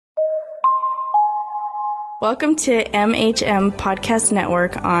Welcome to MHM Podcast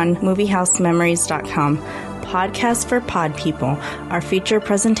Network on MovieHouseMemories.com. Podcast for pod people. Our feature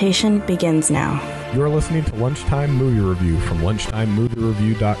presentation begins now. You're listening to Lunchtime Movie Review from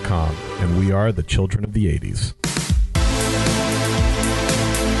LunchtimeMovieReview.com, and we are the children of the 80s.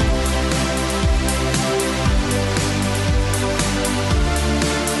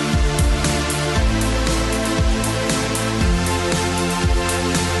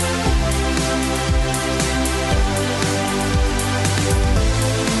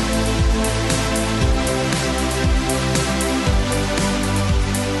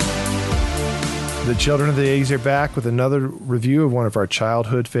 The Children of the 80s are back with another review of one of our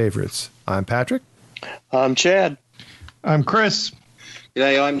childhood favorites. I'm Patrick. I'm Chad. I'm Chris.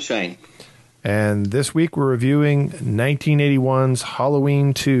 G'day, I'm Shane. And this week we're reviewing 1981's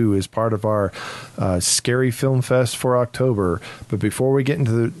Halloween 2 as part of our Scary Film Fest for October. But before we get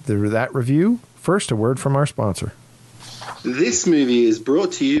into that review, first a word from our sponsor. This movie is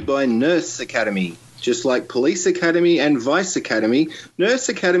brought to you by Nurse Academy. Just like Police Academy and Vice Academy, Nurse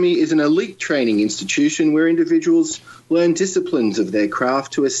Academy is an elite training institution where individuals learn disciplines of their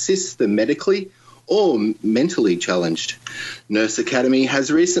craft to assist the medically or mentally challenged. Nurse Academy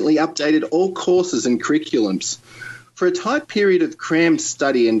has recently updated all courses and curriculums. For a tight period of crammed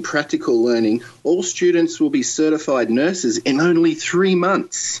study and practical learning, all students will be certified nurses in only 3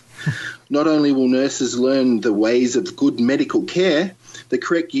 months. Not only will nurses learn the ways of good medical care, the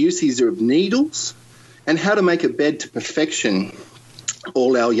correct usage of needles, and how to make a bed to perfection.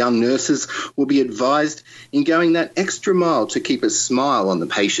 All our young nurses will be advised in going that extra mile to keep a smile on the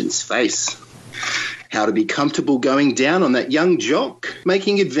patient's face. How to be comfortable going down on that young jock,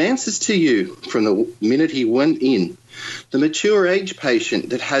 making advances to you from the minute he went in. The mature age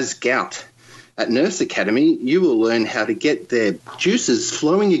patient that has gout. At Nurse Academy, you will learn how to get their juices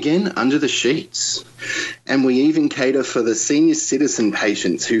flowing again under the sheets. And we even cater for the senior citizen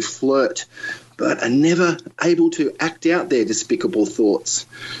patients who flirt but are never able to act out their despicable thoughts.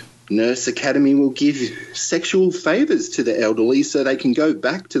 Nurse Academy will give sexual favours to the elderly so they can go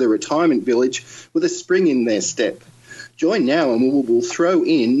back to the retirement village with a spring in their step. Join now and we will throw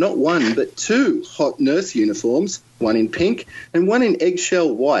in not one but 2 hot nurse uniforms, one in pink and one in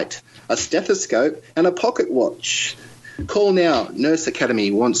eggshell white, a stethoscope and a pocket watch. Call now. Nurse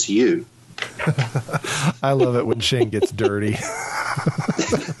Academy wants you. I love it when Shane gets dirty.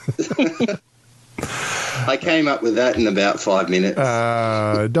 I came up with that in about 5 minutes.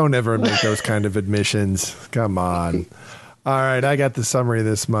 Don't ever make those kind of admissions. Come on. All right, I got the summary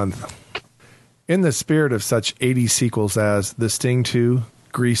this month. In the spirit of such 80s sequels as The Sting 2,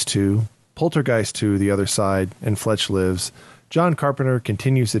 Grease 2, Poltergeist 2, The Other Side, and Fletch Lives, John Carpenter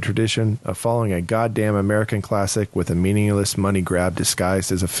continues the tradition of following a goddamn American classic with a meaningless money grab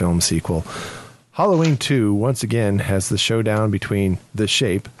disguised as a film sequel. Halloween 2 once again has the showdown between The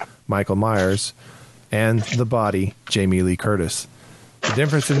Shape, Michael Myers, and The Body, Jamie Lee Curtis. The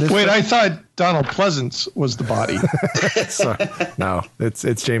difference in this... Wait, I thought Donald Pleasance was The Body. Sorry. No, it's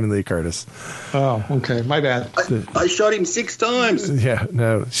Jamie Lee Curtis. Oh, okay. My bad. I shot him 6 times. Yeah,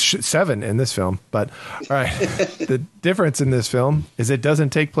 no, 7 in this film. But, all right, the difference in this film is it doesn't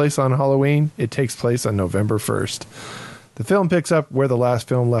take place on Halloween. It takes place on November 1st. The film picks up where the last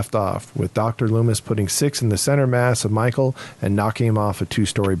film left off, with Dr. Loomis putting 6 in the center mass of Michael and knocking him off a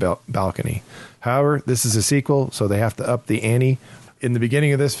 2-story balcony. However, this is a sequel, so they have to up the ante. In the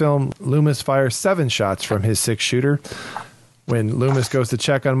beginning of this film, Loomis fires 7 shots from his 6-shooter. When Loomis goes to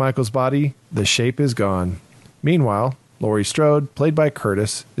check on Michael's body, the Shape is gone. Meanwhile, Laurie Strode, played by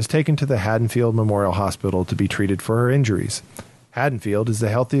Curtis, is taken to the Haddonfield Memorial Hospital to be treated for her injuries. Haddonfield is the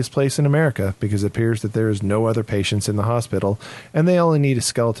healthiest place in America because it appears that there is no other patients in the hospital, and they only need a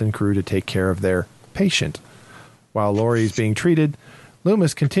skeleton crew to take care of their patient. While Laurie is being treated,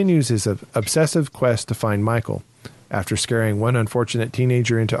 Loomis continues his obsessive quest to find Michael. After scaring one unfortunate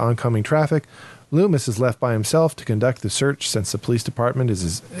teenager into oncoming traffic, Loomis is left by himself to conduct the search since the police department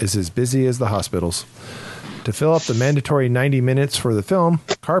is as busy as the hospitals. To fill up the mandatory 90 minutes for the film,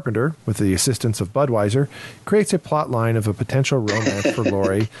 Carpenter, with the assistance of Budweiser, creates a plot line of a potential romance for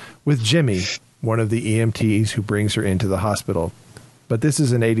Laurie with Jimmy, one of the EMTs who brings her into the hospital. But this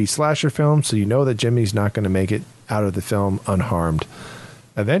is an 80s slasher film, so you know that Jimmy's not going to make it out of the film unharmed.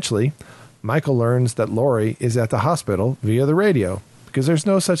 Eventually, Michael learns that Laurie is at the hospital via the radio, because there's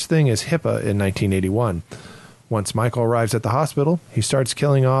no such thing as HIPAA in 1981. Once Michael arrives at the hospital, he starts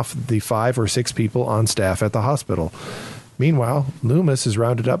killing off the 5 or 6 people on staff at the hospital. Meanwhile, Loomis is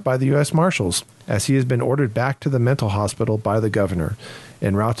rounded up by the U.S. Marshals, as he has been ordered back to the mental hospital by the governor.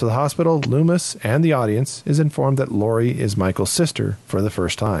 En route to the hospital, Loomis and the audience is informed that Laurie is Michael's sister for the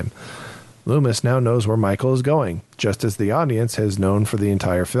first time. Loomis now knows where Michael is going, just as the audience has known for the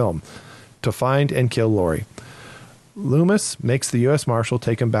entire film, to find and kill Laurie. Loomis makes the U.S. Marshal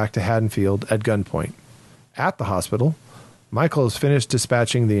take him back to Haddonfield at gunpoint. At the hospital, Michael has finished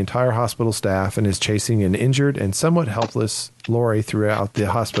dispatching the entire hospital staff and is chasing an injured and somewhat helpless Laurie throughout the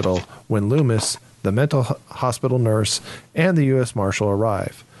hospital when Loomis, the mental hospital nurse, and the U.S. Marshal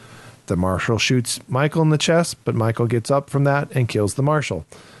arrive. The Marshal shoots Michael in the chest, but Michael gets up from that and kills the Marshal.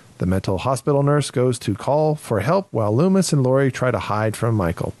 The mental hospital nurse goes to call for help while Loomis and Laurie try to hide from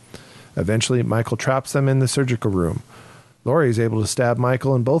Michael. Eventually, Michael traps them in the surgical room. Laurie is able to stab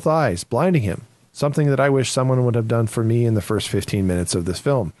Michael in both eyes, blinding him, something that I wish someone would have done for me in the first 15 minutes of this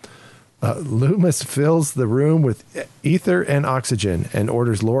film. Loomis fills the room with ether and oxygen and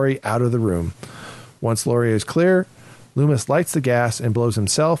orders Laurie out of the room. Once Laurie is clear, Loomis lights the gas and blows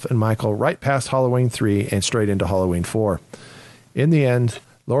himself and Michael right past Halloween 3 and straight into Halloween 4. In the end,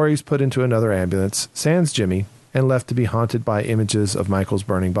 Laurie's put into another ambulance, sans Jimmy, and left to be haunted by images of Michael's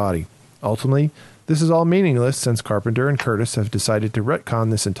burning body. Ultimately, this is all meaningless since Carpenter and Curtis have decided to retcon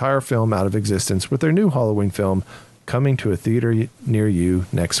this entire film out of existence with their new Halloween film coming to a theater near you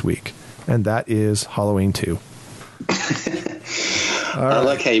next week. And that is Halloween 2. I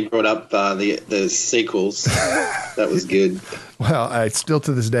like how you brought up the sequels. That was good. Well, I still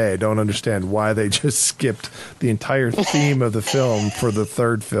to this day I don't understand why they just skipped the entire theme of the film for the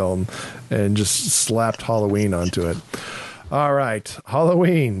third film and just slapped Halloween onto it. All right,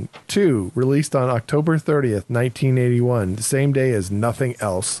 Halloween 2, released on October 30th, 1981, the same day as Nothing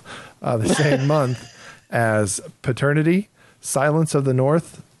Else, the same month as Paternity, Silence of the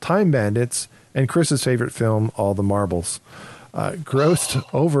North, Time Bandits, and Chris's favorite film, All the Marbles. Grossed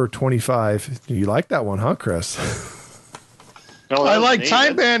over 25. You like that one, huh, Chris? No, I like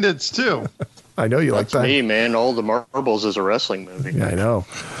Time Bandits, too. I know you like that. That's me, man. All the Marbles is a wrestling movie. Yeah, I know.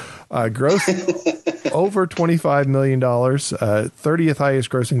 Grossed over $25 million, 30th highest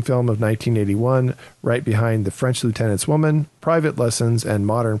grossing film of 1981, right behind The French Lieutenant's Woman, Private Lessons, and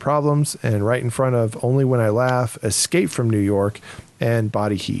Modern Problems, and right in front of Only When I Laugh, Escape from New York, and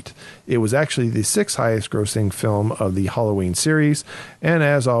Body Heat. It was actually the 6th highest grossing film of the Halloween series, and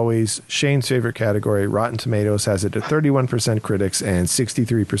as always, Shane's favorite category, Rotten Tomatoes, has it at 31% critics and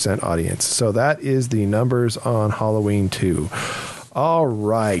 63% audience. So that is the numbers on Halloween 2. All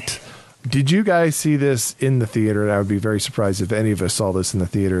right. Did you guys see this in the theater? And I would be very surprised if any of us saw this in the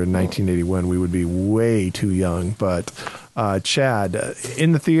theater in 1981. We would be way too young. But Chad,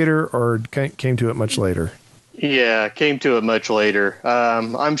 in the theater or came to it much later? Yeah, came to it much later.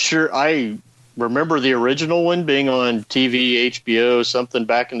 I'm sure I remember the original one being on TV, HBO, something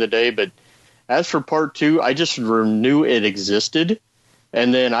back in the day. But as for part 2, I just knew it existed.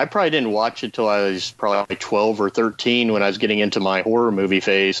 And then I probably didn't watch it till I was probably 12 or 13 when I was getting into my horror movie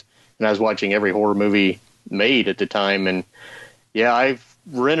phase. And I was watching every horror movie made at the time. And yeah, I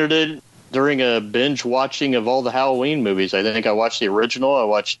rented it during a binge watching of all the Halloween movies. I think I watched the original, I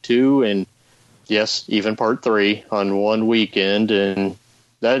watched 2, and yes, even part 3 on one weekend. And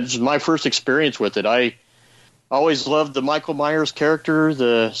that's my first experience with it. I always loved the Michael Myers character,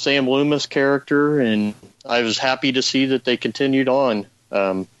 the Sam Loomis character, and I was happy to see that they continued on.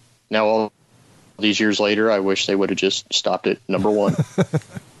 Now, all these years later, I wish they would have just stopped at number 1.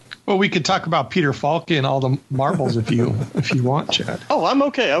 Well, we could talk about Peter Falk and All the Marbles if you want, Chad. Oh, I'm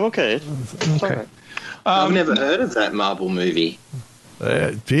okay. Okay. Right. I've never heard of that Marble movie.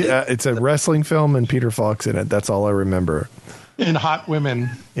 It's a wrestling film and Peter Falk's in it. That's all I remember. And Hot Women.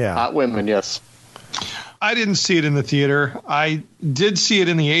 Yeah. Hot Women, yes. I didn't see it in the theater. I did see it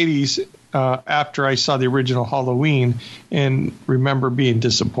in the 80s. After I saw the original Halloween and remember being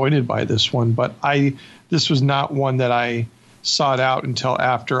disappointed by this one, but this was not one that I sought out until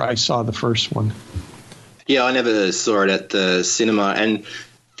after I saw the first one. Yeah, I never saw it at the cinema, and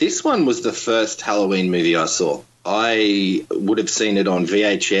this one was the first Halloween movie I saw. I would have seen it on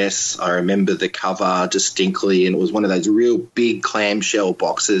VHS. I remember the cover distinctly, and it was one of those real big clamshell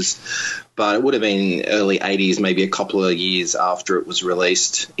boxes. But it would have been early 80s, maybe a couple of years after it was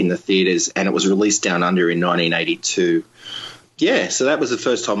released in the theatres, and it was released down under in 1982. Yeah, so that was the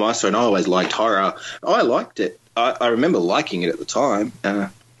first time I saw it, and I always liked horror. I liked it. I remember liking it at the time,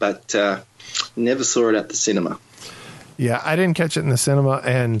 but never saw it at the cinema. Yeah, I didn't catch it in the cinema,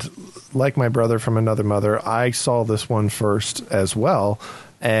 and like my brother from another mother, I saw this one first as well,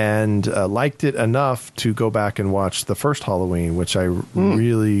 and liked it enough to go back and watch the first Halloween, which I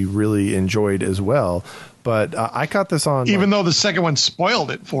really, really enjoyed as well. But I caught this on... Even though the second one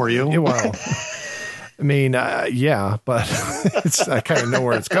spoiled it for you. Well, I mean, yeah, but I kind of know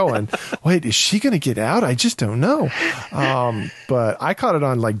where it's going. Wait, is she going to get out? I just don't know. But I caught it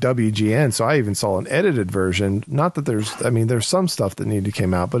on like WGN, so I even saw an edited version. Not that there's some stuff that needed to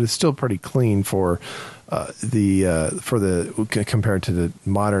come out, but it's still pretty clean for compared to the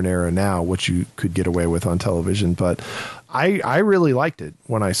modern era now, what you could get away with on television. But I really liked it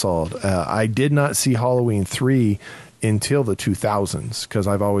when I saw it. I did not see Halloween 3 until the 2000s because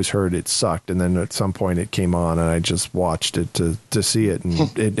I've always heard it sucked, and then at some point it came on and I just watched it to see it,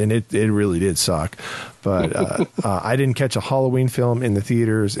 and it really did suck. But I didn't catch a Halloween film in the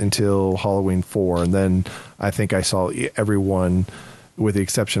theaters until Halloween 4, and then I think I saw everyone with the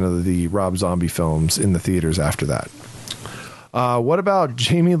exception of the Rob Zombie films in the theaters after that. What about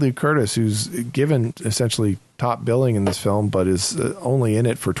Jamie Lee Curtis, who's given essentially top billing in this film, but is only in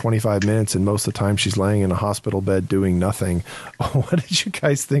it for 25 minutes, and most of the time she's laying in a hospital bed doing nothing. What did you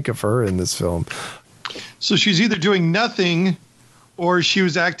guys think of her in this film? So she's either doing nothing, or she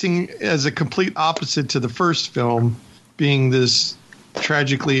was acting as a complete opposite to the first film, being this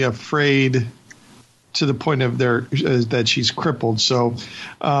tragically afraid to the point of that she's crippled. So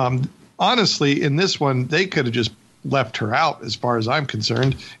honestly, in this one, they could have just left her out as far as I'm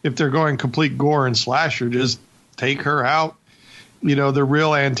concerned. If they're going complete gore and slasher, just take her out. You know, the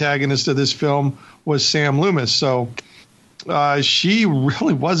real antagonist of this film was Sam Loomis. So she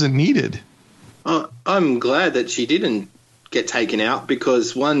really wasn't needed. I'm glad that she didn't get taken out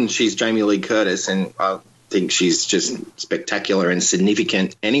because, one, she's Jamie Lee Curtis, and I think she's just spectacular and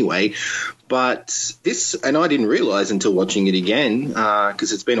significant anyway. But this, and I didn't realize until watching it again,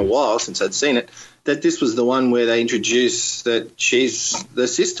 because it's been a while since I'd seen it, that this was the one where they introduced that she's the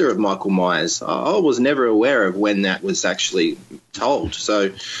sister of Michael Myers. I was never aware of when that was actually told.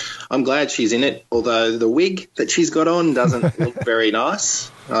 So I'm glad she's in it, although the wig that she's got on doesn't look very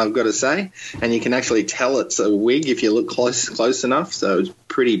nice, I've got to say. And you can actually tell it's a wig if you look close enough. So it's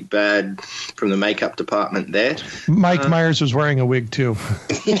pretty bad from the makeup department there. Mike Myers was wearing a wig too.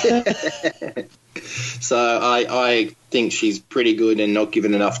 So I think she's pretty good and not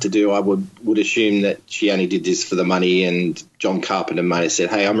given enough to do. I would assume that she only did this for the money, and John Carpenter may have said,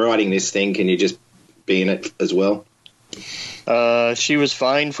 hey, I'm writing this thing, can you just be in it as well? She was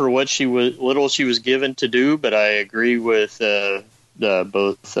fine for what little she was given to do, but I agree with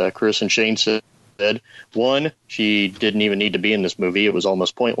both Chris and Shane said. One, she didn't even need to be in this movie. It was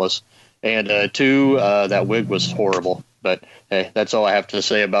almost pointless. And two, that wig was horrible. But hey, that's all I have to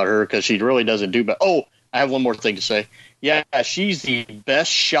say about her because she really doesn't do. But I have one more thing to say. Yeah, she's the best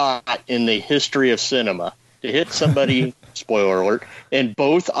shot in the history of cinema to hit somebody. Spoiler alert! In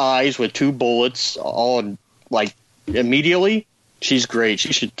both eyes with 2 bullets, all like immediately. She's great.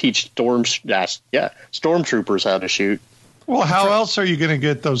 She should teach stormtroopers how to shoot. Well, how else are you going to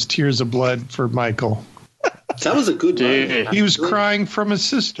get those tears of blood for Michael? That was a good one. He was crying from his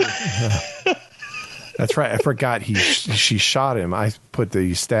sister. That's right. I forgot she shot him. I put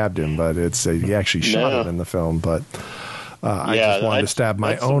he stabbed him, but he actually shot him in the film. But I just wanted to stab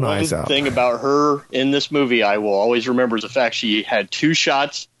my own eyes out. The thing about her in this movie I will always remember is the fact she had 2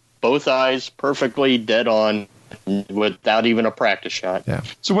 shots, both eyes perfectly dead on, without even a practice shot. Yeah.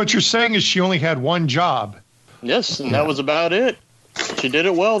 So what you're saying is she only had one job. Yes, and that was about it. She did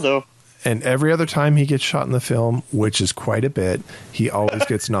it well, though. And every other time he gets shot in the film, which is quite a bit, he always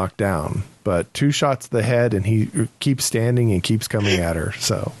gets knocked down. But 2 shots to the head, and he keeps standing and keeps coming at her.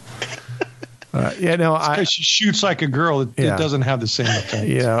 So, she shoots like a girl. It doesn't have the same effect.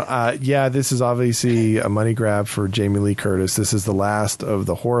 This is obviously a money grab for Jamie Lee Curtis. This is the last of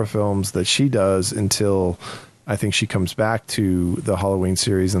the horror films that she does until I think she comes back to the Halloween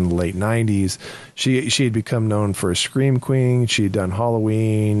series in the late 90s. She had become known for a Scream Queen. She had done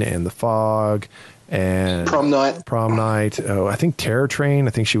Halloween and The Fog and Prom Night. Oh, I think Terror Train.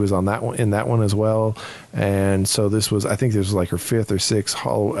 I think she was on that one, in that one as well. And so this was like her 5th or 6th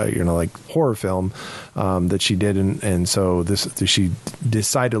horror film that she did. And so she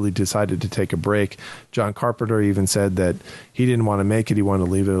decided to take a break. John Carpenter even said that he didn't want to make it. He wanted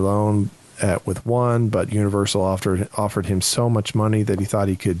to leave it alone with one, but Universal offered him so much money that he thought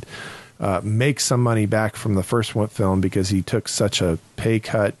he could make some money back from the first film because he took such a pay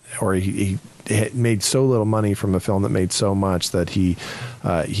cut, or he made so little money from a film that made so much that he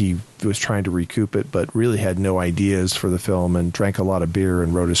was trying to recoup it, but really had no ideas for the film and drank a lot of beer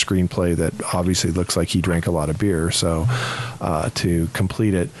and wrote a screenplay that obviously looks like he drank a lot of beer. So to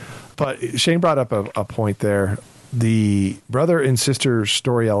complete it. But Shane brought up a point there. the brother and sister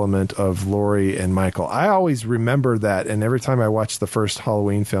story element of Laurie and Michael. I always remember that, and every time I watch the first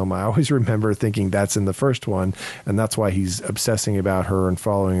Halloween film, I always remember thinking that's in the first one, and that's why he's obsessing about her and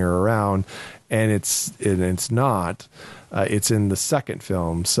following her around. And it's not. It's in the second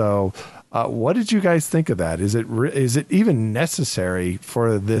film. So, what did you guys think of that? Is it even necessary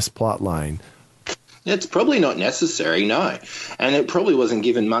for this plot line? It's probably not necessary, no. And it probably wasn't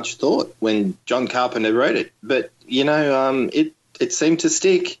given much thought when John Carpenter wrote it. But, it seemed to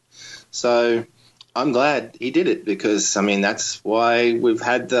stick. So I'm glad he did it because, that's why we've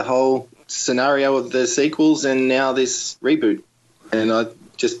had the whole scenario of the sequels and now this reboot. And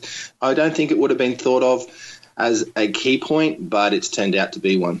I don't think it would have been thought of as a key point, but it's turned out to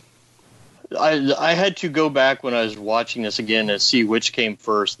be one. I had to go back when I was watching this again to see which came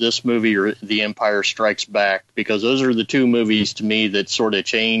first, this movie or The Empire Strikes Back, because those are the two movies to me that sort of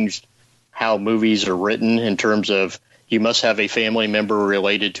changed how movies are written in terms of you must have a family member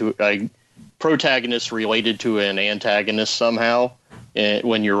related to a protagonist related to an antagonist somehow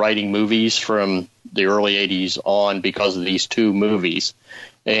when you're writing movies from the early 80s on because of these two movies.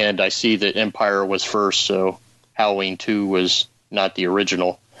 And I see that Empire was first, so Halloween 2 was not the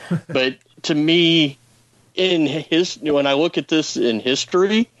original. But to me, when I look at this in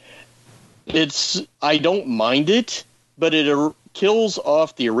history, I don't mind it, but it kills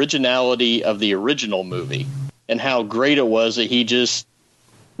off the originality of the original movie and how great it was that he just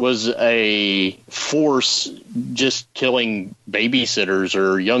was a force just killing babysitters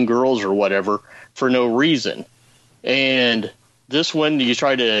or young girls or whatever for no reason. And this one, you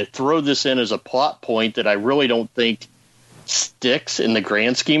try to throw this in as a plot point that I really don't think sticks in the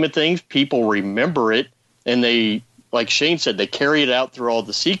grand scheme of things. People remember it, and they, like Shane said, they carry it out through all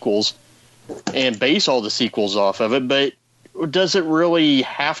the sequels and base all the sequels off of it. But does it really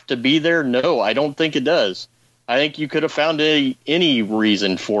have to be there? No, I don't think it does. I think you could have found any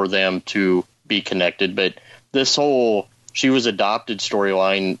reason for them to be connected, but this whole she was adopted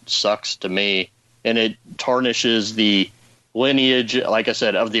storyline sucks to me, and it tarnishes the lineage, like I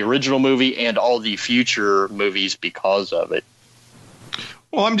said, of the original movie and all the future movies because of it.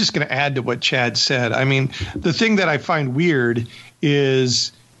 Well, I'm just going to add to what Chad said. The thing that I find weird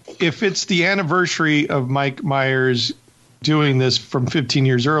is if it's the anniversary of Mike Myers doing this from 15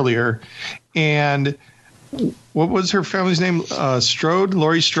 years earlier, and what was her family's name? Strode,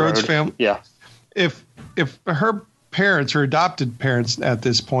 Laurie Strode's family. Yeah. If her parents, her adopted parents at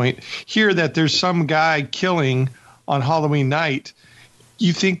this point, hear that there's some guy killing on Halloween night,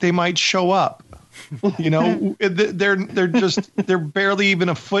 you think they might show up. They're barely even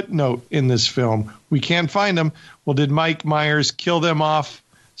a footnote in this film. We can't find them. Well, did Mike Myers kill them off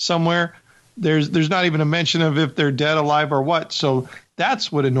somewhere? There's not even a mention of if they're dead, alive, or what. So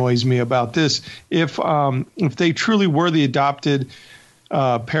that's what annoys me about this. If they truly were the adopted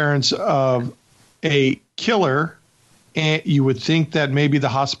parents of a killer, and you would think that maybe the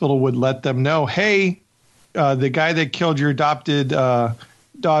hospital would let them know, hey, the guy that killed your adopted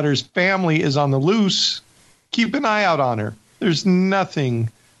daughter's family is on the loose. Keep an eye out on her. There's nothing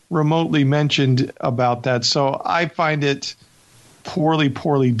remotely mentioned about that. So I find it poorly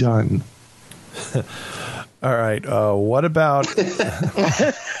done. All right. What about?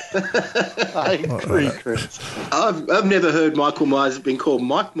 I agree, Chris. I've never heard Michael Myers been called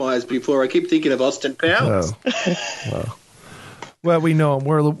Mike Myers before. I keep thinking of Austin Powers. Oh. Well, we know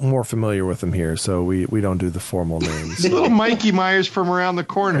we're a little more familiar with him here, so we don't do the formal names. Little Mikey Myers from around the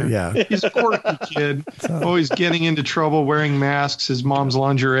corner. Yeah, he's a quirky kid, always getting into trouble, wearing masks, his mom's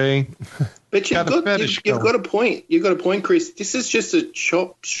lingerie. But you've got a point. You've got a point, Chris. This is just a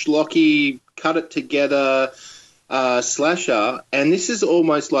chop schlocky, cut it together slasher, and this is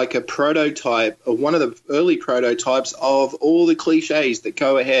almost like a prototype of one of the early prototypes of all the cliches that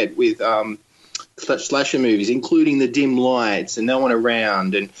go ahead with slasher movies, including the dim lights and no one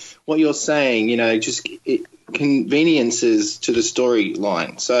around, and what you're saying, just conveniences to the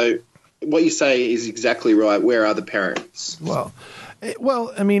storyline. So what you say is exactly right. Where are the parents? Well,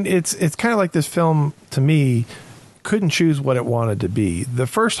 it's kind of like this film to me couldn't choose what it wanted to be. The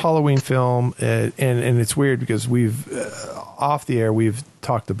first Halloween film, and it's weird because we've off the air we've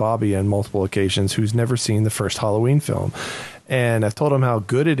talked to Bobby on multiple occasions who's never seen the first Halloween film. And I've told him how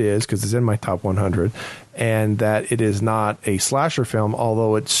good it is because it's in my top 100, and that it is not a slasher film,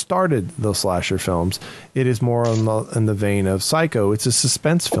 although it started those slasher films. It is more in the vein of Psycho. It's a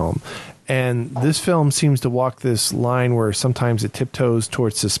suspense film. And this film seems to walk this line where sometimes it tiptoes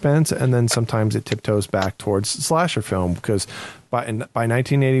towards suspense and then sometimes it tiptoes back towards slasher film, because by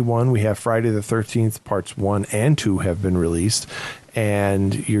 1981, we have Friday the 13th, parts 1 and 2 have been released,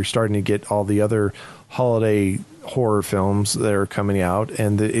 and you're starting to get all the other holiday horror films that are coming out,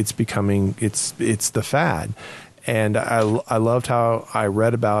 and it's becoming it's the fad. And I loved how I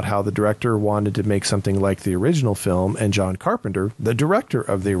read about how the director wanted to make something like the original film, and John Carpenter, the director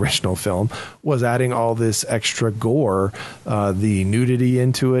of the original film, was adding all this extra gore, the nudity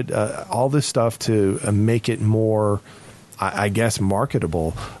into it, all this stuff to make it more, I guess,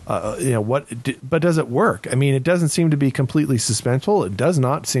 marketable. But does it work? I mean, it doesn't seem to be completely suspenseful. It does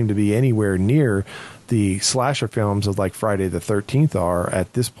not seem to be anywhere near the slasher films of like Friday the 13th are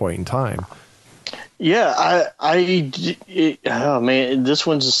at this point in time. Yeah, oh man, this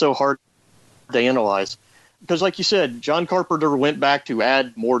one's just so hard to analyze because, like you said, John Carpenter went back to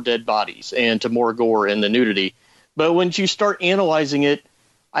add more dead bodies and to more gore and the nudity. But when you start analyzing it,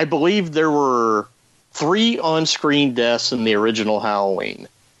 I believe there were 3 on-screen deaths in the original Halloween,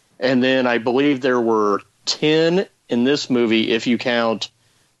 and then I believe there were 10 in this movie if you count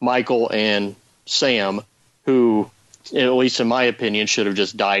Michael and Sam, who, at least in my opinion, should have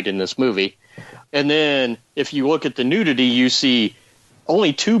just died in this movie. And then if you look at the nudity, you see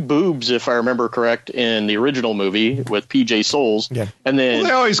only 2 boobs, if I remember correct, in the original movie with PJ Souls. Yeah. And then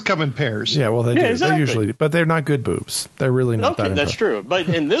they always come in pairs. Yeah, well, they do. Exactly. They usually, but they're not good boobs. They're really not that. Okay, that's true. But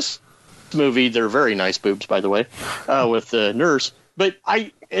in this movie, they're very nice boobs, by the way, with the nurse. But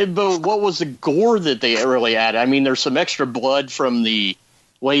what was the gore that they really added? I mean, there's some extra blood from the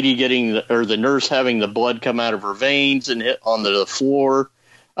lady the nurse having the blood come out of her veins and hit onto the floor.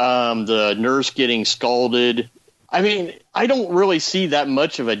 The nurse getting scalded. I mean, I don't really see that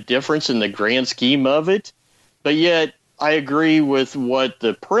much of a difference in the grand scheme of it, but yet I agree with what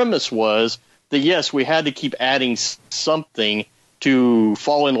the premise was, that yes, we had to keep adding something to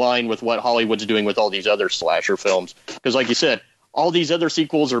fall in line with what Hollywood's doing with all these other slasher films. Because like you said, all these other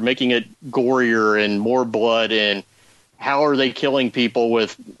sequels are making it gorier and more blood, and how are they killing people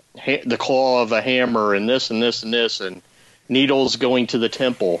with the claw of a hammer and this and this and this and needles going to the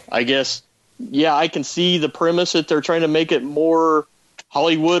temple. I guess, yeah, I can see the premise that they're trying to make it more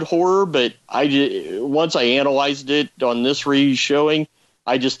Hollywood horror, but once I analyzed it on this re-showing,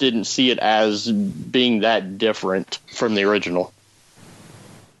 I just didn't see it as being that different from the original.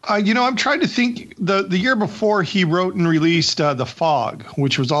 I'm trying to think. The year before, he wrote and released The Fog,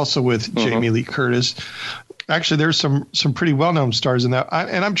 which was also with Jamie Lee Curtis. Actually, there's some pretty well-known stars in that.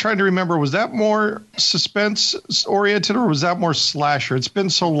 And I'm trying to remember, was that more suspense-oriented or was that more slasher? It's been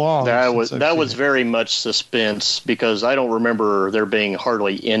so long. That was very much suspense, because I don't remember there being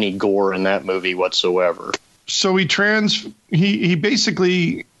hardly any gore in that movie whatsoever. So he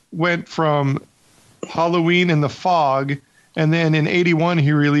basically went from Halloween and The Fog, and then in 81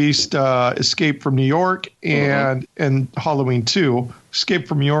 he released Escape from New York and Halloween 2. Escape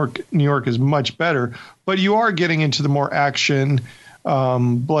from New York is much better, but you are getting into the more action,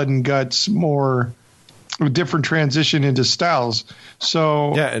 blood and guts, more different transition into styles.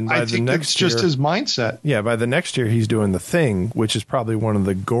 So yeah, and I think that's just his mindset. Yeah, by the next year he's doing The Thing, which is probably one of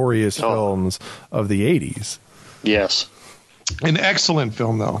the goriest films of the 80s. Yes. An excellent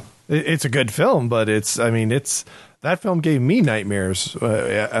film, though. It's a good film, but that film gave me nightmares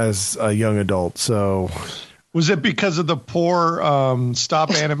as a young adult. So, was it because of the poor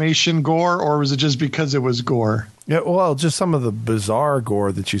stop animation gore, or was it just because it was gore? Yeah, well, just some of the bizarre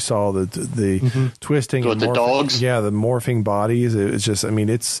gore that you saw, the twisting with the dogs. Yeah, the morphing bodies. It's just,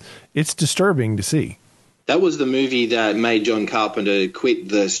 it's disturbing to see. That was the movie that made John Carpenter quit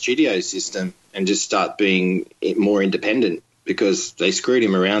the studio system and just start being more independent, because they screwed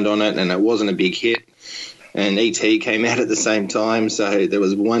him around on it and it wasn't a big hit. And E.T. came out at the same time, so there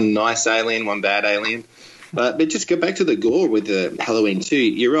was one nice alien, one bad alien. But just go back to the gore with the Halloween 2.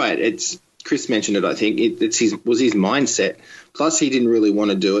 You're right. It's Chris mentioned it, I think. It's his mindset. Plus, he didn't really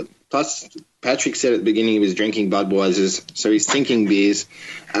want to do it. Plus, Patrick said at the beginning he was drinking Budweisers, so he's thinking beers.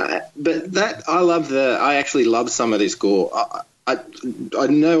 But I actually love some of this gore. I had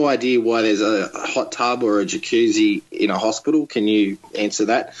no idea why there's a hot tub or a jacuzzi in a hospital. Can you answer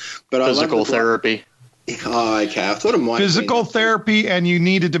that? But physical therapy. Oh, okay. I thought it might physical therapy, and you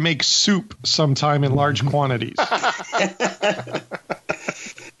needed to make soup sometime in large quantities. As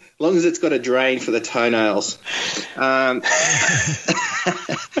long as it's got a drain for the toenails. And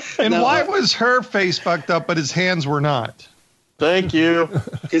why was her face fucked up, but his hands were not? Thank you.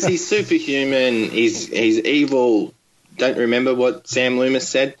 Because he's superhuman. He's evil. Don't remember what Sam Loomis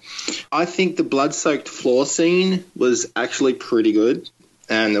said. I think the blood-soaked floor scene was actually pretty good,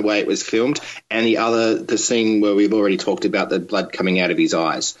 and the way it was filmed, and the scene where we've already talked about the blood coming out of his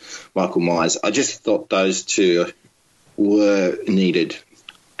eyes, Michael Myers. I just thought those two were needed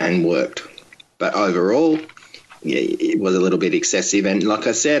and worked. But overall, it was a little bit excessive. And like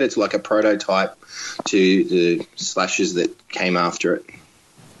I said, it's like a prototype to the slashers that came after it.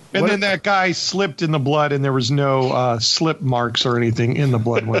 And then that guy slipped in the blood, and there was no slip marks or anything in the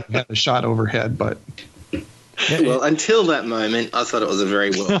blood when he had the shot overhead. But well, until that moment, I thought it was a very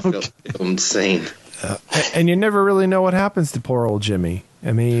well filmed scene. And you never really know what happens to poor old Jimmy.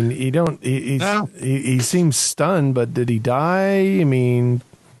 I mean, he seems stunned, but did he die? I mean,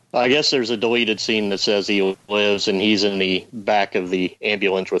 I guess there's a deleted scene that says he lives, and he's in the back of the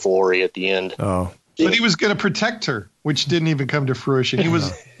ambulance with Lori at the end. Oh. But he was going to protect her, which didn't even come to fruition. He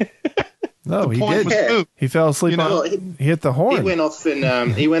was. No, he did. Yeah. He fell asleep. He hit the horn.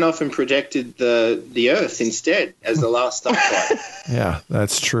 He went off and protected the Earth instead as the last starfighter. Yeah,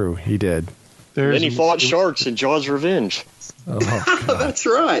 that's true. He did. Then he fought sharks in Jaws Revenge. Oh, that's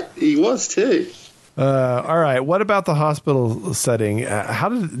right. He was too. All right. What about the hospital setting? How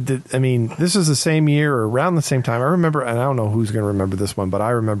did I mean, this was the same year or around the same time. I remember, and I don't know who's going to remember this one, but I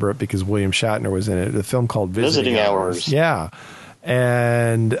remember it because William Shatner was in it. A film called Visiting Hours. Yeah.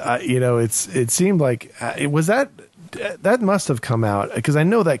 And, it seemed like it was that must have come out because I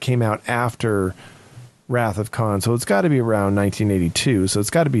know that came out after Wrath of Khan. So it's got to be around 1982. So it's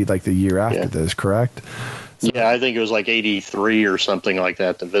got to be like the year after this, correct? Yeah, I think it was like 83 or something like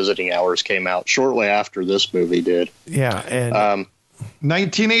that. The Visiting Hours came out shortly after this movie did. Yeah. And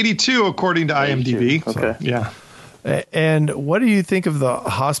 1982, according to IMDb. Okay. So, yeah. And what do you think of the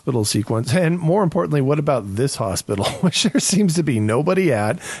hospital sequence? And more importantly, what about this hospital, which there seems to be nobody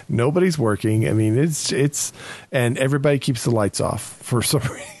at, nobody's working. I mean, it's and everybody keeps the lights off for some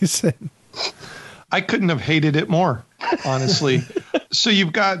reason. I couldn't have hated it more, honestly. So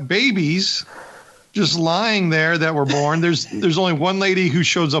you've got babies just lying there that were born. There's only one lady who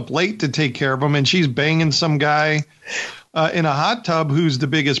shows up late to take care of them, and she's banging some guy in a hot tub who's the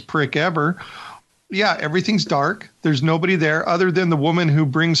biggest prick ever. Yeah, everything's dark. There's nobody there other than the woman who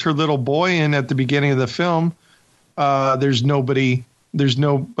brings her little boy in at the beginning of the film. There's nobody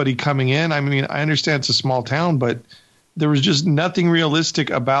coming in. I mean, I understand it's a small town, but there was just nothing realistic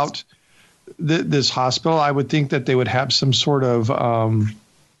about this hospital. I would think that they would have some sort of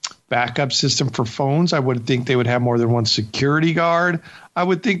backup system for phones. I would think they would have more than one security guard. I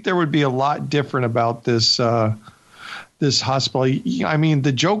would think there would be a lot different about this hospital. I mean,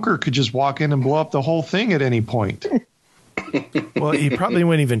 the Joker could just walk in and blow up the whole thing at any point. Well, he probably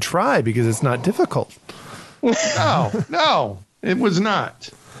wouldn't even try because it's not difficult. No, it was not.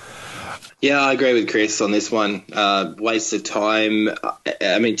 Yeah, I agree with Chris on this one. Waste of time.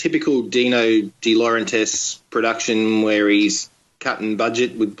 I mean, typical Dino De Laurentiis production where he's cutting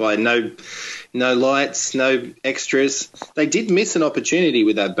budget by no lights, no extras. They did miss an opportunity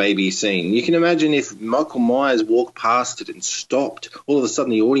with that baby scene. You can imagine if Michael Myers walked past it and stopped, all of a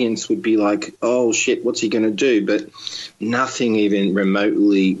sudden the audience would be like, oh shit, what's he going to do? But nothing even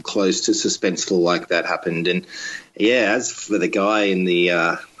remotely close to suspenseful like that happened. And yeah, as for the guy in the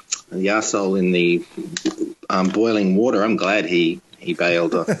arsehole in the boiling water, I'm glad he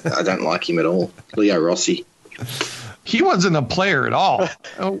bailed. I don't like him at all. Leo Rossi. He wasn't a player at all.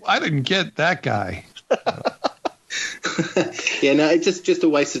 I didn't get that guy. Yeah, no, it's just a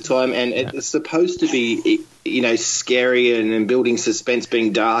waste of time, and it's supposed to be, scary and building suspense,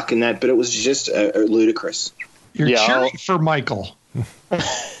 being dark and that, but it was just ludicrous. You're cheering for Michael.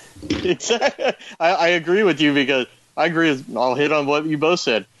 Exactly. I agree with you because I'll hit on what you both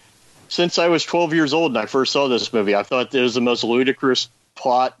said. Since I was 12 years old and I first saw this movie, I thought it was the most ludicrous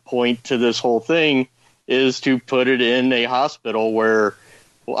plot point to this whole thing is to put it in a hospital where,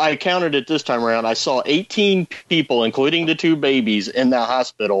 I counted it this time around, I saw 18 people, including the two babies, in the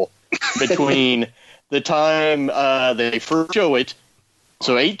hospital between the time they first show it.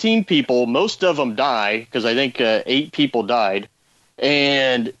 So 18 people, most of them die, because I think 8 people died.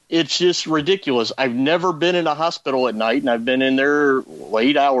 And it's just ridiculous. I've never been in a hospital at night, and I've been in there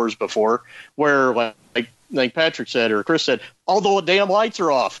late hours before, where, like Patrick said or Chris said, all the damn lights are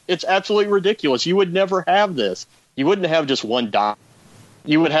off. It's absolutely ridiculous. You would never have this. You wouldn't have just one doctor.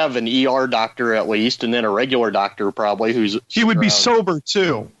 You would have an ER doctor at least, and then a regular doctor probably he would be sober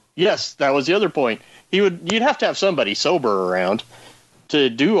too. Yes, that was the other point. You'd have to have somebody sober around to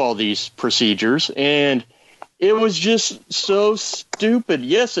do all these procedures, and it was just so stupid.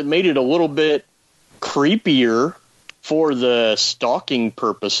 Yes, it made it a little bit creepier for the stalking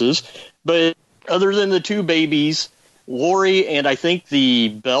purposes, but other than the two babies, Lori, and I think the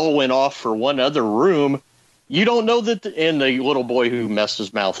bell went off for one other room, you don't know that, and the little boy who messed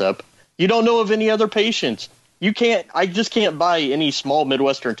his mouth up, you don't know of any other patients. I just can't buy any small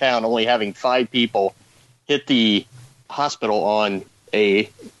Midwestern town only having 5 people hit the hospital on a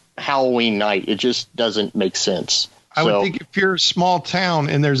Halloween night. It just doesn't make sense. I would think if you're a small town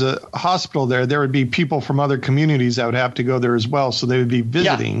and there's a hospital there would be people from other communities that would have to go there as well. So they would be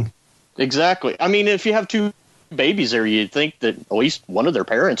visiting. Yeah, exactly. I mean, if you have 2 babies there, you'd think that at least one of their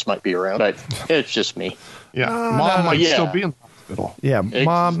parents might be around, but it's just me. Yeah. Mom might still be in the hospital. Yeah.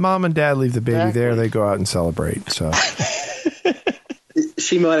 Mom and dad leave the baby there. They go out and celebrate. So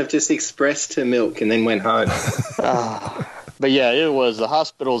she might have just expressed her milk and then went home. But yeah, the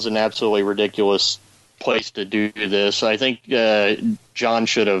hospital's an absolutely ridiculous place to do this. I think John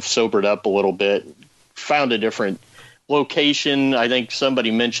should have sobered up a little bit, found a different location. I think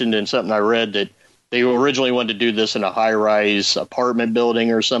somebody mentioned in something I read that they originally wanted to do this in a high-rise apartment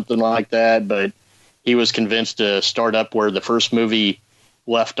building or something like that, but he was convinced to start up where the first movie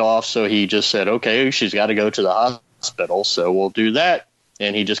left off, so he just said, okay, she's got to go to the hospital, so we'll do that.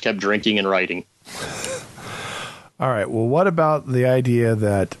 And he just kept drinking and writing. All right, well, what about the idea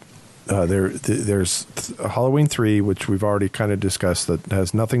that there's Halloween 3, which we've already kind of discussed, that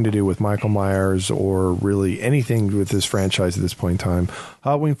has nothing to do with Michael Myers or really anything with this franchise at this point in time.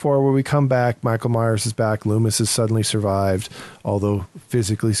 Halloween 4, where we come back, Michael Myers is back, Loomis has suddenly survived, although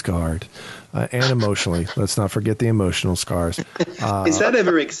physically scarred and emotionally. Let's not forget the emotional scars. Is that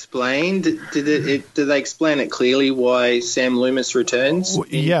ever explained? Did they explain it clearly why Sam Loomis returns?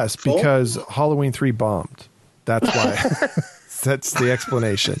 Yes, because Halloween 3 bombed. That's why. That's the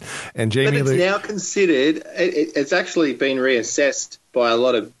explanation. And Jamie Lee, now considered, it's actually been reassessed by a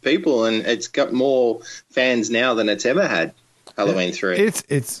lot of people, and it's got more fans now than it's ever had. Halloween 3.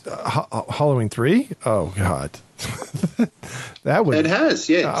 It's Halloween 3. Oh God, it has.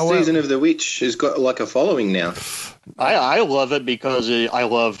 Yeah, Season of the Witch has got like a following now. I love it because I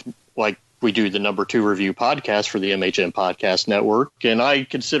love, like, we do the number 2 review podcast for the MHM Podcast Network, and I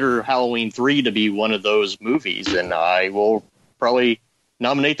consider Halloween 3 to be one of those movies, and I will probably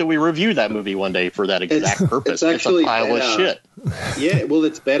nominate that we review that movie one day for that exact purpose. It's a pile of shit. Yeah, well,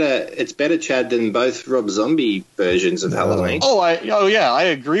 it's better, Chad, than both Rob Zombie versions of Halloween. Oh yeah, I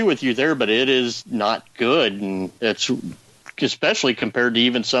agree with you there, but it is not good, and it's especially compared to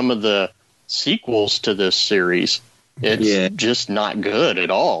even some of the sequels to this series. It's just not good at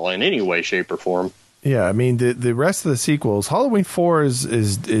all in any way, shape, or form. Yeah, I mean, the rest of the sequels, Halloween 4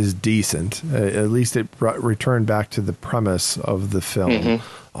 is decent. At least it returned back to the premise of the film.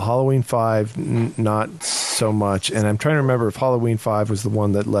 Mm-hmm. Halloween 5, not so much. And I'm trying to remember if Halloween 5 was the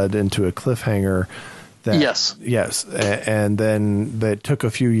one that led into a cliffhanger. Yes. And then that took a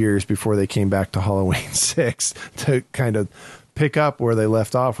few years before they came back to Halloween 6 to kind of pick up where they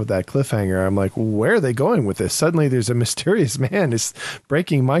left off with that cliffhanger. I'm like, where are they going with this? Suddenly there's a mysterious man is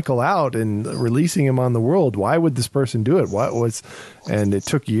breaking Michael out and releasing him on the world. Why would this person do it? And it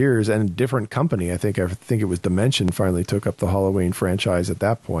took years, and a different company. I think it was Dimension finally took up the Halloween franchise at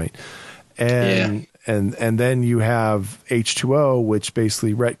that point. And then you have H2O, which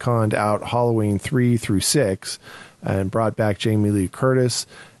basically retconned out Halloween 3 through 6 and brought back Jamie Lee Curtis,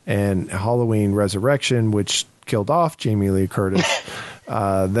 and Halloween Resurrection, which killed off Jamie Lee Curtis.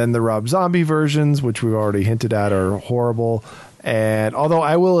 Then the Rob Zombie versions, which we've already hinted at, are horrible. And although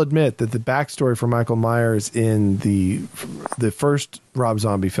I will admit that the backstory for Michael Myers in the first Rob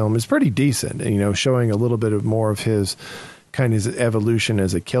Zombie film is pretty decent, showing a little bit more of his kind of evolution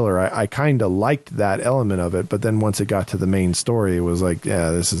as a killer. I kind of liked that element of it, but then once it got to the main story, it was like,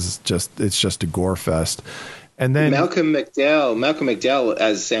 yeah, it's just a gore fest. And then Malcolm McDowell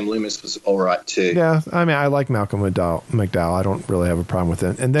as Sam Loomis was all right too. Yeah, I mean, I like Malcolm McDowell. I don't really have a problem with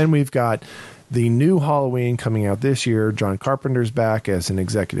it. And then we've got the new Halloween coming out this year. John Carpenter's back as an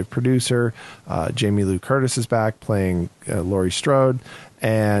executive producer. Jamie Lee Curtis is back playing Laurie Strode,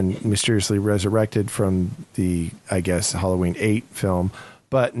 and mysteriously resurrected from the, I guess, Halloween 8 film.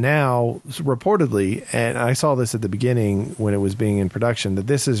 But now, reportedly, and I saw this at the beginning when it was being in production, that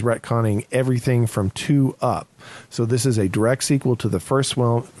this is retconning everything from 2 up. So this is a direct sequel to the first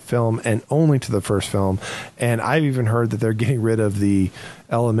film and only to the first film. And I've even heard that they're getting rid of the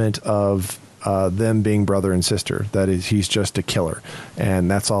element of them being brother and sister. That is, he's just a killer,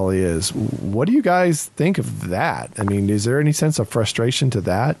 and that's all he is. What do you guys think of that? I mean, is there any sense of frustration to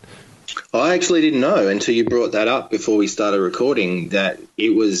that? I actually didn't know until you brought that up before we started recording that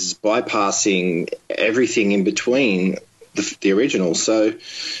it was bypassing everything in between the original. So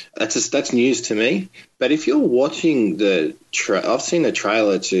that's news to me. But if you're watching I've seen the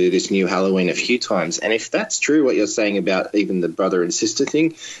trailer to this new Halloween a few times, and if that's true what you're saying about even the brother and sister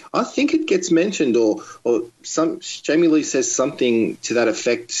thing, I think it gets mentioned or Jamie Lee says something to that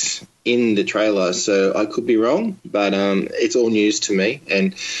effect in the trailer. So I could be wrong, but it's all news to me,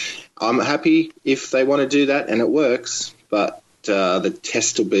 and I'm happy if they want to do that and it works, but the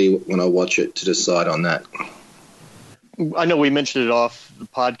test will be when I watch it to decide on that. I know we mentioned it off the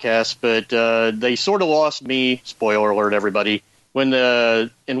podcast, but they sort of lost me. Spoiler alert, everybody. When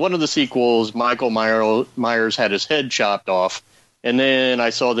in one of the sequels, Michael Myers had his head chopped off, and then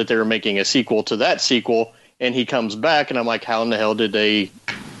I saw that they were making a sequel to that sequel, and he comes back, and I'm like, how in the hell did they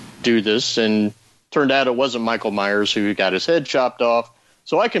do this? And turned out it wasn't Michael Myers who got his head chopped off.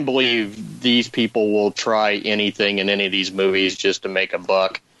 So I can believe these people will try anything in any of these movies just to make a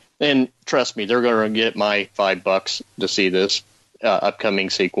buck. And trust me, they're going to get my $5 to see this upcoming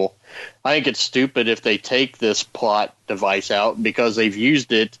sequel. I think it's stupid if they take this plot device out, because they've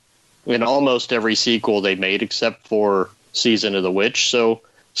used it in almost every sequel they made except for Season of the Witch. So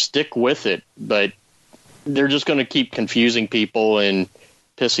stick with it. But they're just going to keep confusing people and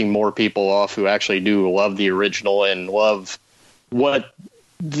pissing more people off who actually do love the original and love what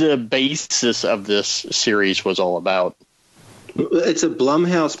the basis of this series was all about. It's a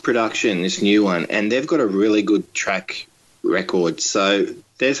Blumhouse production, this new one, and they've got a really good track record. So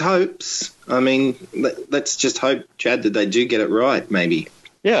there's hopes. I mean, let's just hope, Chad, that they do get it right, maybe.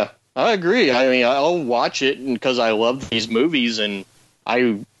 Yeah, I agree. I mean, I'll watch it because I love these movies, and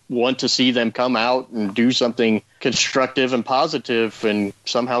I want to see them come out and do something constructive and positive and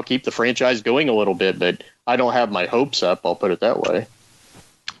somehow keep the franchise going a little bit. But I don't have my hopes up, I'll put it that way.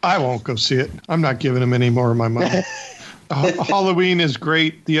 I won't go see it. I'm not giving them any more of my money. Halloween is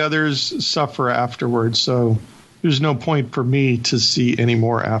great. The others suffer afterwards, so there's no point for me to see any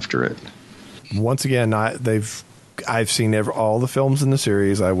more after it. Once again, I've seen all the films in the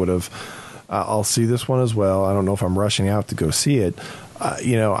series. I would have. I'll see this one as well. I don't know if I'm rushing out to go see it.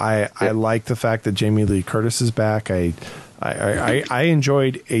 I like the fact that Jamie Lee Curtis is back. I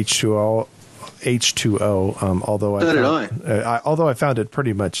enjoyed H2O. Although I found it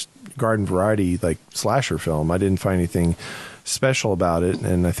pretty much garden variety, like slasher film. I didn't find anything special about it,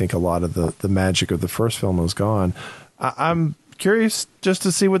 and I think a lot of the magic of the first film was gone. I'm curious just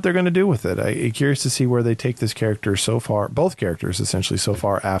to see what they're going to do with it. I'm curious to see where they take this character so far, both characters essentially so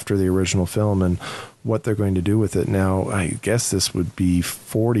far after the original film, and what they're going to do with it. Now, I guess this would be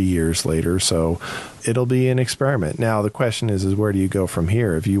 40 years later, so it'll be an experiment. Now, the question is where do you go from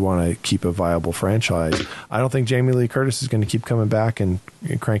here if you want to keep a viable franchise? I don't think Jamie Lee Curtis is going to keep coming back and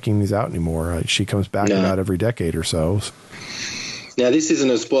cranking these out anymore. She comes back about every decade or so. Now, this isn't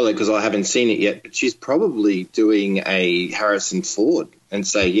a spoiler because I haven't seen it yet, but she's probably doing a Harrison Ford and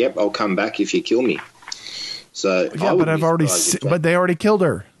say, yep, I'll come back if you kill me. So yeah, but but they already killed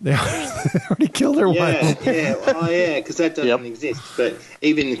her. They already killed her. Because that doesn't exist. But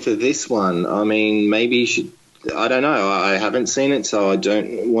even for this one, I mean, maybe I don't know. I haven't seen it, so I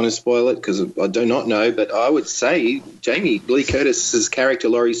don't want to spoil it because I do not know. But I would say Jamie Lee Curtis's character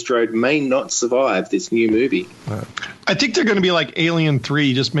Laurie Strode may not survive this new movie. I think they're going to be like Alien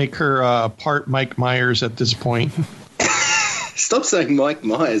 3. Just make her part Mike Myers at this point. Stop saying Mike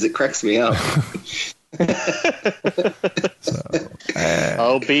Myers. It cracks me up.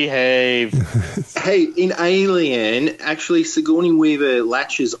 Behave. Hey, in Alien, actually Sigourney Weaver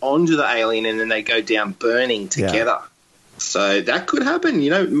latches onto the alien and then they go down burning together. Yeah. So that could happen.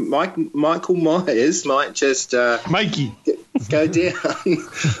 Michael Myers might just Mikey go down.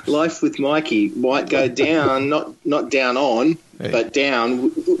 Life with Mikey might go down, not down on, but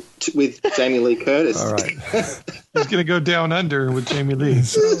down with Jamie Lee Curtis. All right. He's going to go down under with Jamie Lee.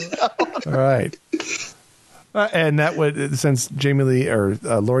 All right. And that would, since Jamie Lee or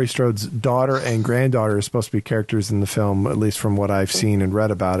Laurie Strode's daughter and granddaughter are supposed to be characters in the film, at least from what I've seen and read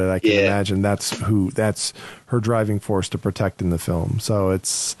about it, I can imagine that's her driving force to protect in the film. So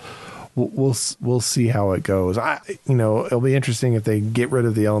we'll see how it goes. It'll be interesting if they get rid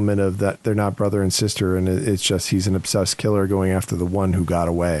of the element of that they're not brother and sister, and it's just he's an obsessed killer going after the one who got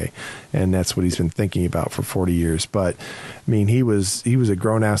away, and that's what he's been thinking about for 40 years. But I mean, he was a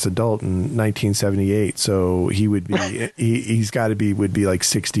grown ass adult in 1978, so he would be would be like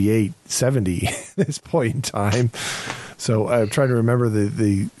 68, 70 at this point in time. So I'm trying to remember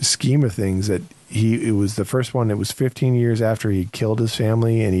the scheme of things that. It was the first one. It was 15 years after he killed his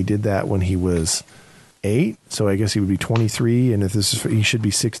family, and he did that when he was 8. So I guess he would be 23, and he should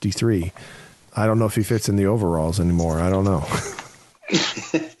be 63. I don't know if he fits in the overalls anymore. I don't know.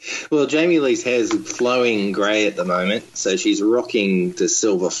 Well, Jamie Lee's hair is flowing grey at the moment, so she's rocking the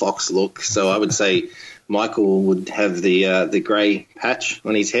silver fox look. So I would say Michael would have the grey patch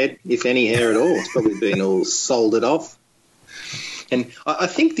on his head, if any hair at all. It's probably been all soldered off. And I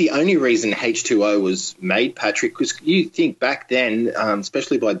think the only reason H2O was made, Patrick, was you think back then,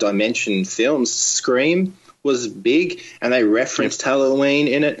 especially by Dimension Films, Scream was big, and they referenced Halloween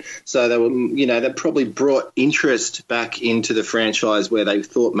in it. So they were, that probably brought interest back into the franchise where they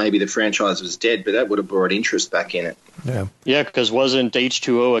thought maybe the franchise was dead, but that would have brought interest back in it. Yeah, because wasn't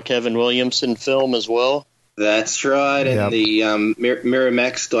H2O a Kevin Williamson film as well? That's right, and the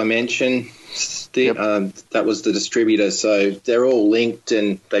Miramax Dimension, that was the distributor. So they're all linked,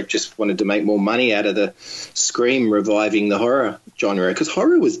 and they just wanted to make more money out of the Scream reviving the horror genre, because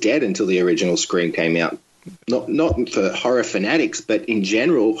horror was dead until the original Scream came out. Not for horror fanatics, but in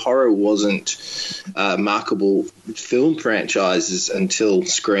general, horror wasn't marketable film franchises until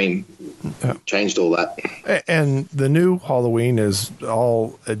Scream changed all that. And the new Halloween is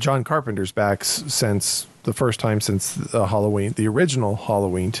all John Carpenter's back since the first time since Halloween, the original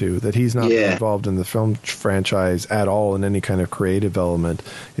Halloween 2, that he's not been involved in the film franchise at all in any kind of creative element.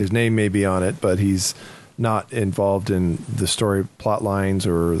 His name may be on it, but he's not involved in the story plot lines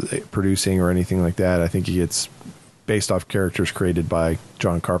or producing or anything like that. I think he gets based off characters created by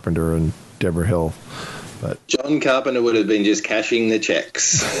John Carpenter and Deborah Hill. But John Carpenter would have been just cashing the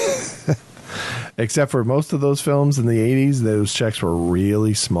checks. Except for most of those films in the 80s, those checks were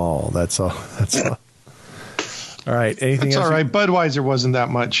really small. That's all. All right. Anything else? All right. Budweiser wasn't that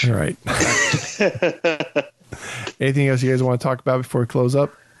much. All right. Anything else you guys want to talk about before we close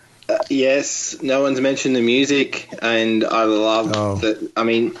up? Yes, no one's mentioned the music, and I love that. I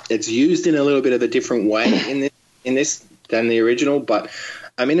mean, it's used in a little bit of a different way in this than the original, but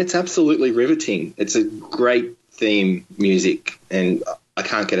I mean, it's absolutely riveting. It's a great theme music, and I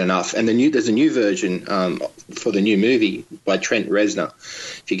can't get enough. And there's a new version for the new movie by Trent Reznor.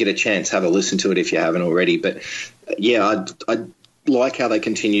 If you get a chance, have a listen to it if you haven't already. But yeah, I like how they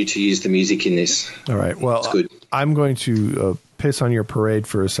continue to use the music in this. All right, well, it's good. I'm going to piss on your parade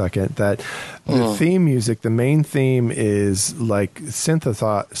for a second. That the theme music, the main theme is like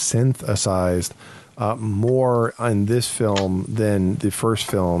synthesized more on this film than the first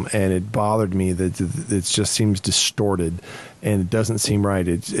film, and it bothered me that it just seems distorted and it doesn't seem right.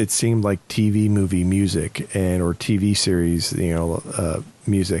 It seemed like TV movie music or TV series,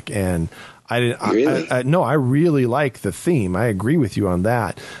 music, and I didn't. Really? I really like the theme. I agree with you on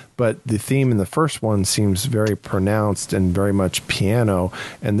that. But the theme in the first one seems very pronounced and very much piano,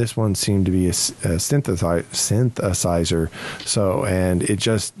 and this one seemed to be a synthesizer. So, and it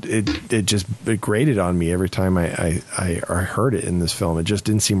just grated on me every time I heard it in this film. It just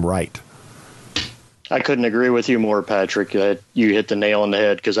didn't seem right. I couldn't agree with you more, Patrick. You hit the nail on the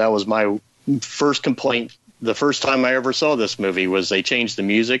head, because that was my first complaint. The first time I ever saw this movie was they changed the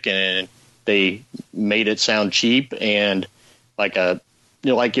music and they made it sound cheap and like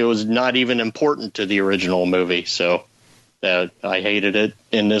it was not even important to the original movie. So I hated it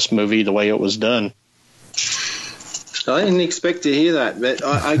in this movie the way it was done. I didn't expect to hear that, but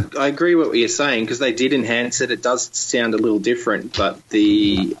I agree with what you're saying, because they did enhance it. It does sound a little different, but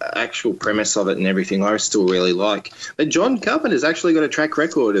the actual premise of it and everything I still really like. But John Carpenter's actually got a track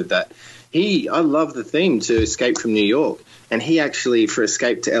record of that. I love the theme to Escape from New York, and he actually, for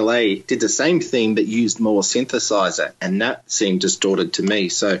Escape to LA, did the same theme but used more synthesizer, and that seemed distorted to me.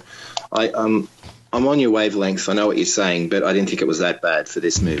 So I'm on your wavelength. I know what you're saying, but I didn't think it was that bad for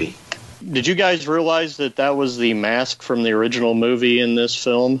this movie. Did you guys realize that was the mask from the original movie in this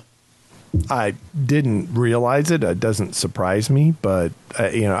film? I didn't realize it. It doesn't surprise me, but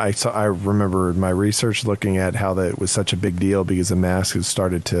I remember my research looking at how that was such a big deal because the mask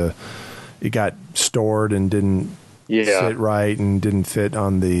it got stored and didn't sit right and didn't fit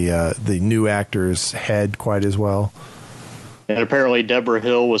on the new actor's head quite as well. And apparently Deborah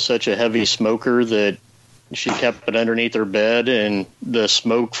Hill was such a heavy smoker that she kept it underneath her bed, and the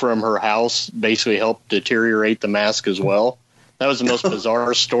smoke from her house basically helped deteriorate the mask as well. That was the most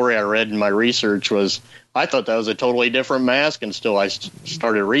bizarre story I read in my research. I thought that was a totally different mask, and still I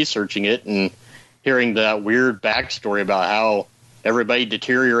started researching it and hearing that weird backstory about how everybody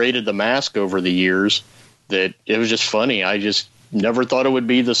deteriorated the mask over the years, that it was just funny. I just never thought it would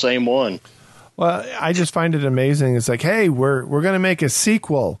be the same one. Well, I just find it amazing. It's like, hey, we're going to make a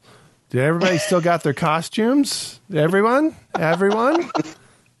sequel. Did everybody still got their costumes? Everyone?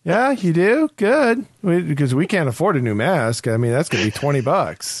 Yeah, you do? Good. Because we can't afford a new mask. I mean, that's going to be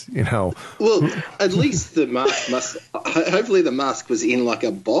 $20, Well, at least the mask hopefully the mask was in like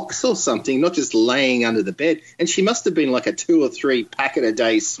a box or something, not just laying under the bed. And she must have been like a 2 or 3 packet a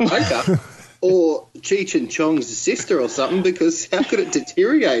day smoker or Cheech and Chong's sister or something, because how could it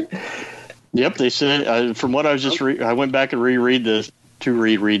deteriorate? Yep, they said, from what I was I went back and reread this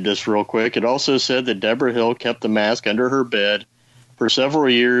real quick. It also said that Deborah Hill kept the mask under her bed for several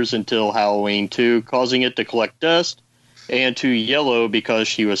years until Halloween 2, causing it to collect dust and to yellow because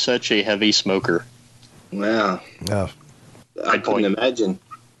she was such a heavy smoker. Wow. Oh. I couldn't imagine.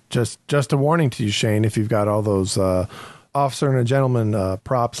 Just a warning to you, Shane, if you've got all those officer and a gentleman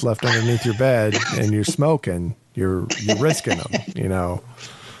props left underneath your bed and you're smoking, you're risking them, you know.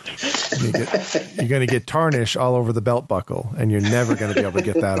 You're going to get tarnish all over the belt buckle, and you're never going to be able to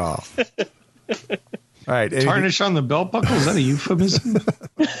get that off. All right. Tarnish on the belt buckle? Is that a euphemism?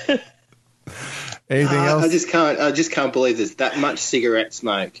 Anything else? I just can't believe there's that much cigarette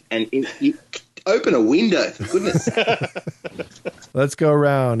smoke. And you open a window, for goodness. Let's go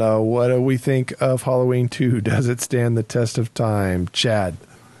around. What do we think of Halloween 2? Does it stand the test of time? Chad.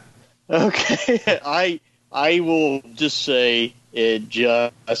 Okay. I will just say it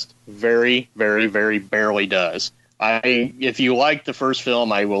just very, very, very barely does. If you like the first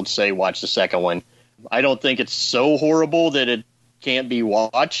film, I will say watch the second one. I don't think it's so horrible that it can't be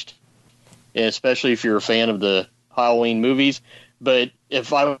watched, especially if you're a fan of the Halloween movies. But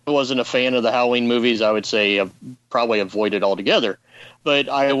if I wasn't a fan of the Halloween movies, I would say probably avoid it altogether. But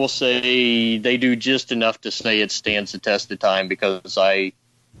I will say they do just enough to say it stands the test of time because I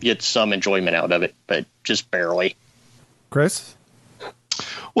get some enjoyment out of it, but just barely. Chris?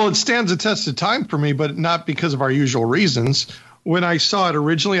 Well, it stands the test of time for me, but not because of our usual reasons. When I saw it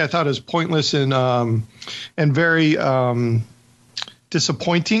originally, I thought it was pointless and very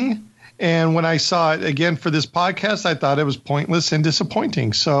disappointing. And when I saw it again for this podcast, I thought it was pointless and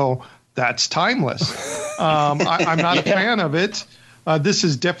disappointing. So that's timeless. I'm not a fan of it. This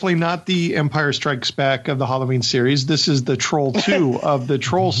is definitely not the Empire Strikes Back of the Halloween series. This is the Troll 2 of the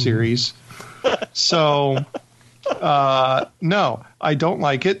Troll series. So, no, I don't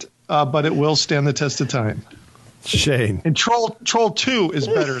like it, but it will stand the test of time. Shane. And Troll 2 is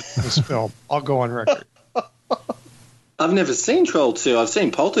better than this film. I'll go on record. I've never seen Troll 2. I've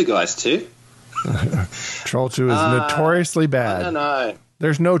seen Poltergeist 2. Troll 2 is notoriously bad. I don't know.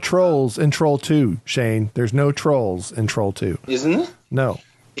 There's no trolls in Troll 2, Shane. There's no trolls in Troll 2. Isn't there? No.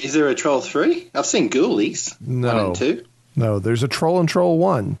 Is there a Troll 3? I've seen Ghoulies. No. 1 and 2. No, there's a troll in Troll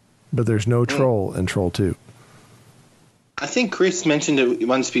 1, but there's no troll in Troll 2. I think Chris mentioned it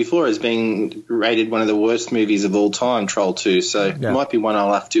once before as being rated one of the worst movies of all time, Troll 2. So it might be one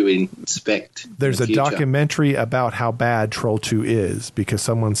I'll have to inspect. There's a documentary about how bad Troll 2 is because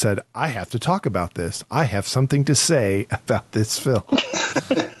someone said, I have to talk about this. I have something to say about this film.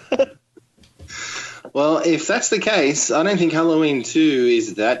 Well, if that's the case, I don't think Halloween 2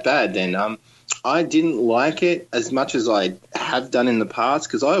 is that bad then. I didn't like it as much as I have done in the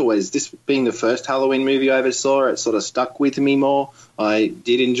past because this being the first Halloween movie I ever saw, it sort of stuck with me more. I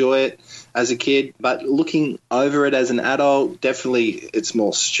did enjoy it as a kid, but looking over it as an adult, definitely it's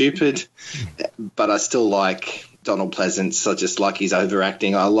more stupid, but I still like Donald Pleasance. I just like his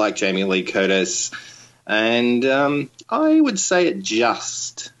overacting. I like Jamie Lee Curtis, and I would say it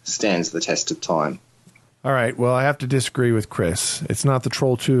just stands the test of time. All right. Well, I have to disagree with Chris. It's not the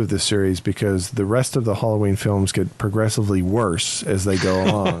Troll 2 of this series because the rest of the Halloween films get progressively worse as they go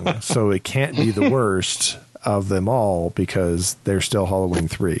along. So it can't be the worst of them all because there's still Halloween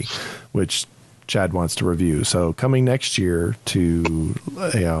 3, which Chad wants to review. So coming next year to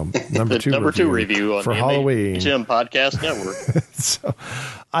number two review on for the Halloween MHM Podcast Network. So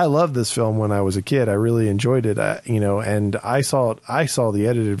I loved this film when I was a kid. I really enjoyed it, and I saw the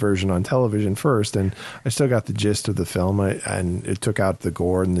edited version on television first, and I still got the gist of the film. And it took out the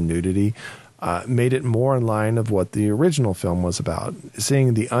gore and the nudity, made it more in line of what the original film was about.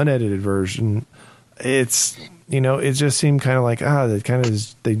 Seeing the unedited version, it just seemed kind of like,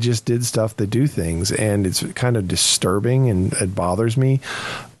 they just did stuff, they do things, and it's kind of disturbing and it bothers me.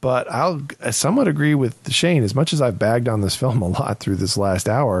 But I'll somewhat agree with Shane. As much as I've bagged on this film a lot through this last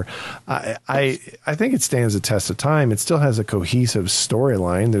hour, I think it stands the test of time. It still has a cohesive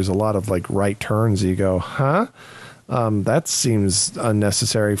storyline. There's a lot of right turns. You go, huh? That seems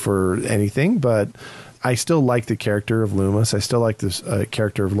unnecessary for anything, but I still like the character of Loomis. I still like this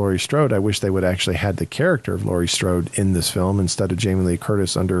character of Laurie Strode. I wish they would actually had the character of Laurie Strode in this film instead of Jamie Lee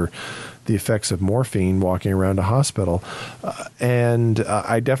Curtis under the effects of morphine walking around a hospital. And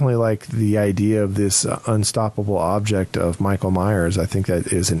I definitely like the idea of this unstoppable object of Michael Myers. I think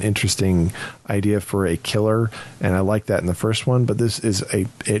that is an interesting idea for a killer, and I like that in the first one. But this is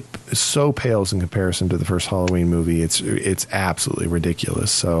it so pales in comparison to the first Halloween movie. It's absolutely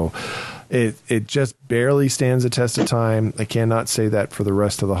ridiculous. So it just barely stands the test of time. I cannot say that for the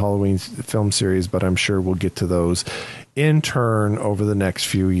rest of the Halloween film series, but I'm sure we'll get to those in turn over the next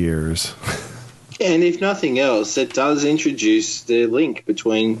few years. And if nothing else, it does introduce the link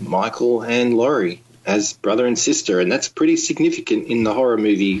between Michael and Laurie as brother and sister, and that's pretty significant in the horror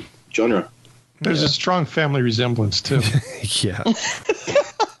movie genre. There's a strong family resemblance, too. Yeah.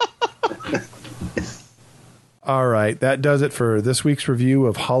 All right, that does it for this week's review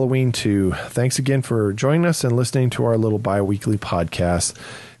of Halloween 2. Thanks again for joining us and listening to our little bi-weekly podcast.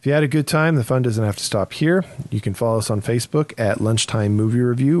 If you had a good time, the fun doesn't have to stop here. You can follow us on Facebook at Lunchtime Movie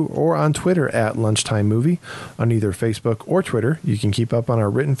Review or on Twitter at Lunchtime Movie. On either Facebook or Twitter, you can keep up on our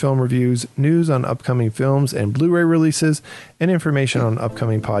written film reviews, news on upcoming films and Blu-ray releases, and information on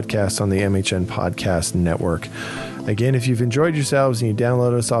upcoming podcasts on the MHN Podcast Network. Again, if you've enjoyed yourselves and you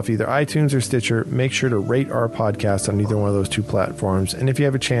download us off either iTunes or Stitcher, make sure to rate our podcast on either one of those two platforms. And if you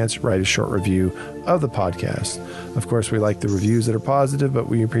have a chance, write a short review of the podcast. Of course, we like the reviews that are positive, but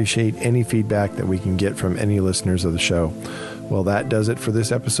we appreciate any feedback that we can get from any listeners of the show. Well, that does it for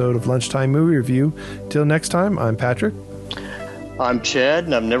this episode of Lunchtime Movie Review. Till next time, I'm Patrick. I'm Chad,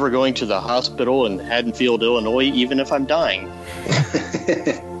 and I'm never going to the hospital in Haddonfield, Illinois, even if I'm dying.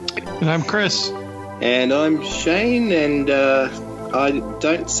 And I'm Chris. And I'm Shane, and I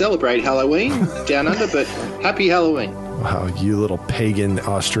don't celebrate Halloween down under, but happy Halloween. Wow, you little pagan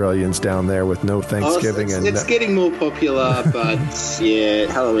Australians down there with no Thanksgiving. It's getting more popular, but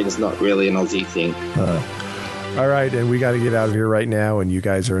yeah, Halloween is not really an Aussie thing. All right, and we got to get out of here right now, and you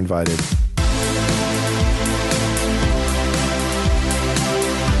guys are invited.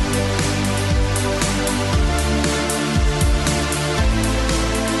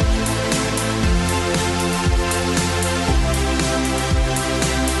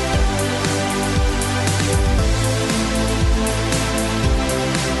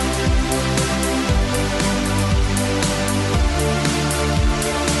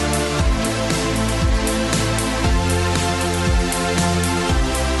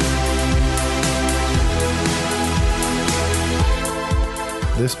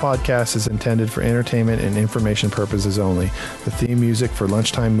 This podcast is intended for entertainment and information purposes only. The theme music for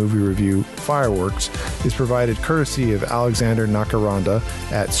Lunchtime Movie Review, Fireworks, is provided courtesy of Alexander Nakaranda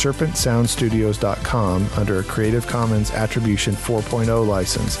at serpentsoundstudios.com under a Creative Commons Attribution 4.0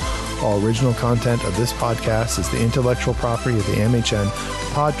 license. All original content of this podcast is the intellectual property of the MHN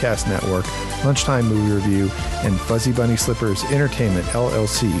Podcast Network, Lunchtime Movie Review, and Fuzzy Bunny Slippers Entertainment,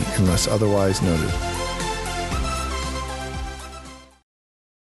 LLC, unless otherwise noted.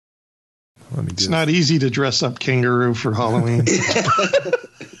 It's not easy to dress up kangaroo for Halloween.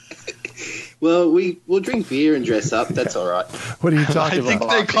 Well, we'll drink beer and dress up. That's all right. What are you talking I think about?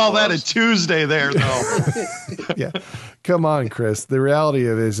 they call that a Tuesday there, though. Yeah. Come on, Chris. The reality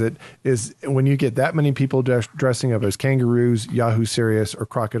of it is when you get that many people dressing up as kangaroos, Yahoo Serious, or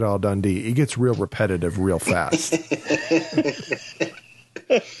Crocodile Dundee, it gets real repetitive real fast.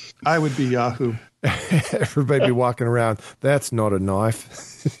 I would be Yahoo. Everybody be walking around. That's not a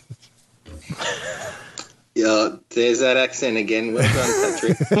knife. Yeah, there's that accent again. Well done,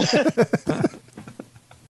 Patrick.